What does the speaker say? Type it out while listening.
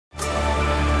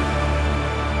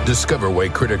Discover why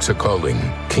critics are calling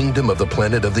Kingdom of the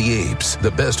Planet of the Apes the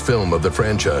best film of the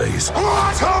franchise.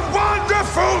 What a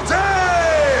wonderful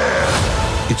day!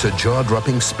 It's a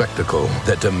jaw-dropping spectacle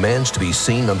that demands to be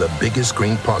seen on the biggest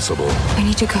screen possible. I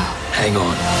need to go. Hang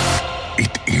on.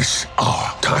 It is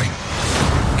our time.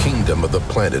 Kingdom of the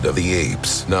Planet of the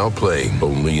Apes. Now playing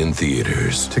only in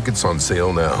theaters. Tickets on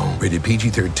sale now. Rated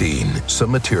PG-13.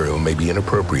 Some material may be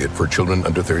inappropriate for children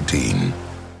under 13.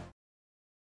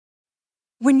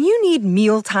 When you need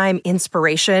mealtime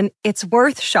inspiration, it's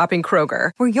worth shopping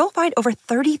Kroger, where you'll find over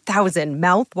 30,000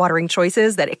 mouth-watering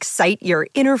choices that excite your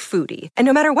inner foodie. And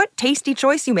no matter what tasty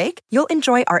choice you make, you'll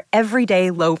enjoy our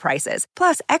everyday low prices,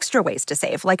 plus extra ways to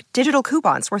save, like digital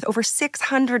coupons worth over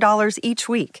 $600 each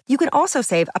week. You can also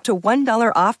save up to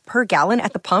 $1 off per gallon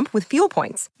at the pump with fuel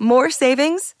points. More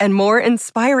savings and more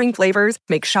inspiring flavors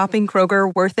make shopping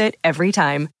Kroger worth it every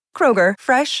time. Kroger,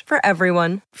 fresh for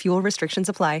everyone. Fuel restrictions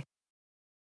apply.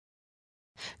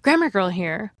 Grammar Girl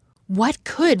here. What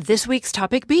could this week's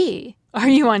topic be? Are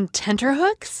you on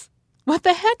tenterhooks? What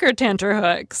the heck are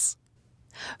tenterhooks?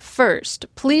 First,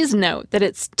 please note that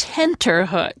it's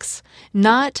tenterhooks,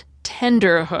 not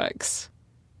tenderhooks.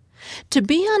 To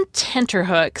be on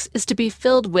tenterhooks is to be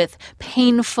filled with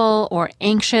painful or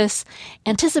anxious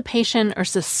anticipation or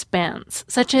suspense,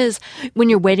 such as when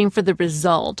you're waiting for the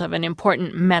result of an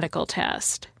important medical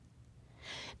test.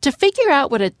 To figure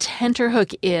out what a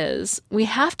tenterhook is, we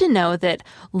have to know that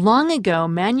long ago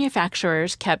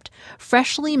manufacturers kept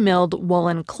freshly milled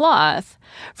woolen cloth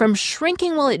from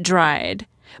shrinking while it dried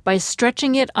by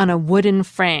stretching it on a wooden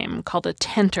frame called a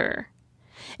tenter.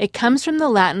 It comes from the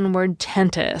Latin word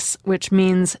tentis, which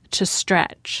means to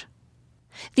stretch.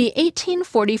 The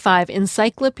 1845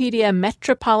 Encyclopedia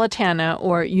Metropolitana,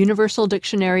 or Universal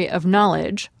Dictionary of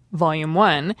Knowledge, Volume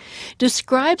 1,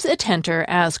 describes a tenter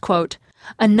as, quote,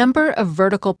 a number of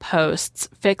vertical posts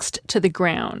fixed to the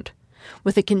ground,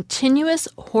 with a continuous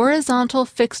horizontal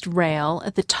fixed rail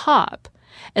at the top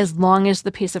as long as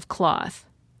the piece of cloth.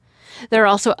 There are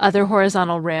also other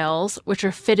horizontal rails, which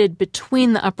are fitted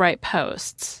between the upright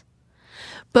posts.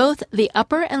 Both the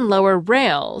upper and lower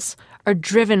rails are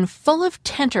driven full of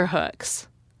tenterhooks.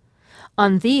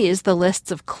 On these, the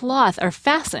lists of cloth are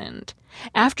fastened,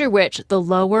 after which the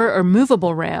lower or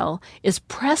movable rail is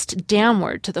pressed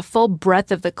downward to the full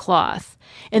breadth of the cloth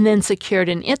and then secured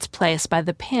in its place by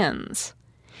the pins.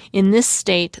 In this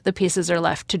state, the pieces are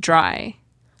left to dry."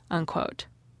 Unquote.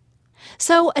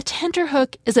 So a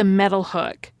tenterhook is a metal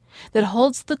hook that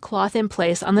holds the cloth in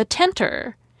place on the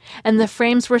tenter, and the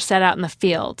frames were set out in the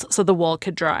fields so the wool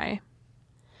could dry.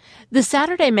 The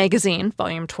Saturday Magazine,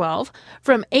 Volume 12,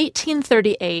 from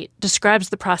 1838 describes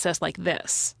the process like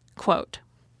this. Quote,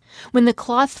 when the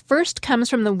cloth first comes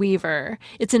from the weaver,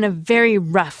 it's in a very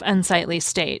rough, unsightly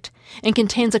state and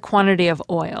contains a quantity of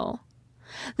oil.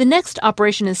 The next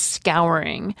operation is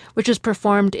scouring, which is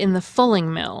performed in the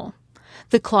fulling mill,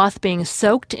 the cloth being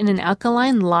soaked in an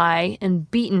alkaline lye and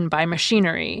beaten by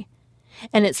machinery.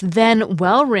 And it's then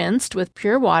well rinsed with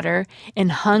pure water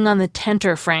and hung on the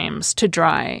tenter frames to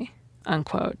dry.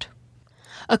 Unquote.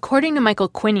 According to Michael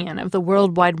Quinion of the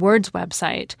World Wide Words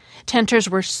website, tenters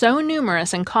were so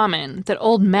numerous and common that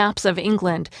old maps of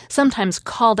England sometimes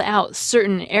called out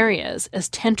certain areas as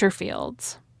tenter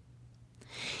fields.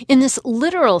 In this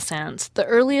literal sense, the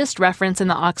earliest reference in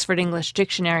the Oxford English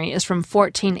Dictionary is from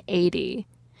 1480,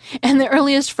 and the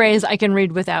earliest phrase I can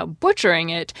read without butchering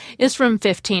it is from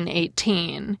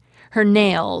 1518, her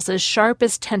nails as sharp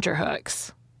as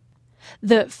tenterhooks.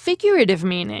 The figurative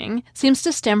meaning seems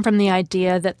to stem from the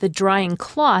idea that the drying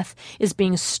cloth is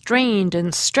being strained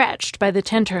and stretched by the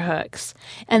tenterhooks,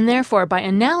 and therefore, by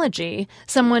analogy,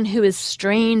 someone who is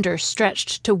strained or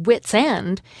stretched to wit's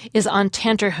end is on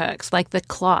tenterhooks like the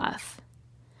cloth.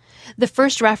 The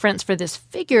first reference for this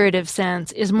figurative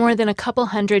sense is more than a couple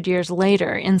hundred years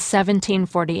later in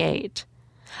 1748.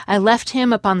 I left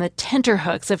him upon the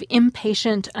tenterhooks of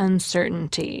impatient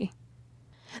uncertainty.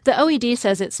 The OED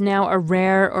says it's now a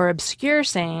rare or obscure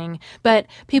saying, but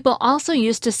people also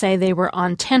used to say they were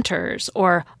on tenters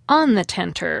or on the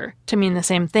tenter to mean the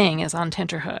same thing as on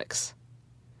tenterhooks.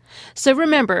 So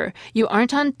remember, you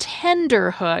aren't on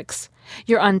tender hooks,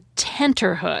 you're on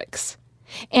tenterhooks.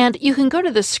 And you can go to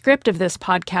the script of this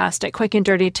podcast at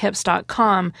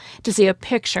quickanddirtytips.com to see a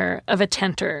picture of a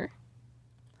tenter.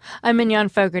 I'm Mignon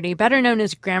Fogarty, better known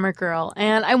as Grammar Girl,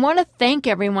 and I want to thank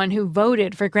everyone who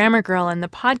voted for Grammar Girl in the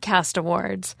Podcast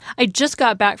Awards. I just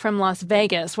got back from Las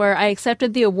Vegas, where I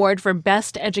accepted the award for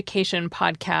Best Education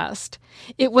Podcast.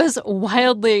 It was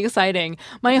wildly exciting.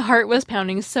 My heart was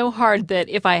pounding so hard that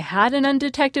if I had an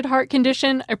undetected heart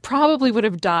condition, I probably would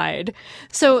have died.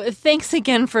 So thanks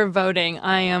again for voting.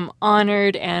 I am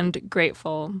honored and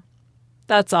grateful.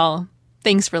 That's all.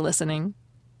 Thanks for listening.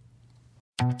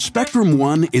 Spectrum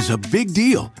One is a big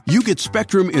deal. You get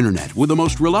Spectrum Internet with the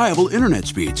most reliable internet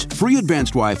speeds, free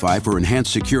advanced Wi-Fi for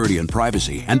enhanced security and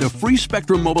privacy, and a free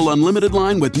Spectrum Mobile Unlimited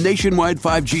line with nationwide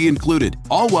 5G included,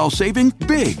 all while saving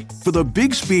big. For the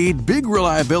big speed, big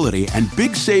reliability, and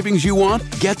big savings you want,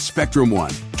 get Spectrum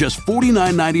One. Just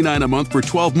 $49.99 a month for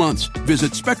 12 months.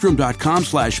 Visit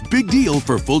spectrum.com/big deal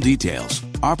for full details.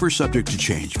 Offer subject to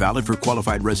change. Valid for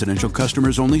qualified residential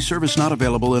customers only. Service not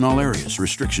available in all areas.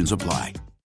 Restrictions apply.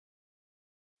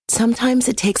 Sometimes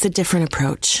it takes a different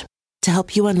approach to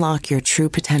help you unlock your true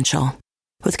potential.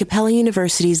 With Capella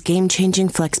University's game-changing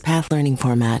FlexPath learning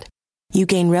format, you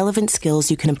gain relevant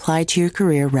skills you can apply to your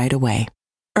career right away.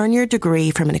 Earn your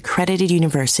degree from an accredited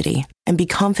university and be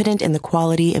confident in the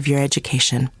quality of your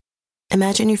education.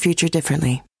 Imagine your future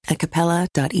differently at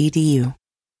capella.edu.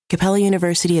 Capella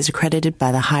University is accredited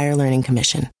by the Higher Learning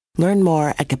Commission. Learn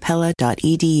more at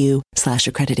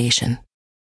capella.edu/accreditation.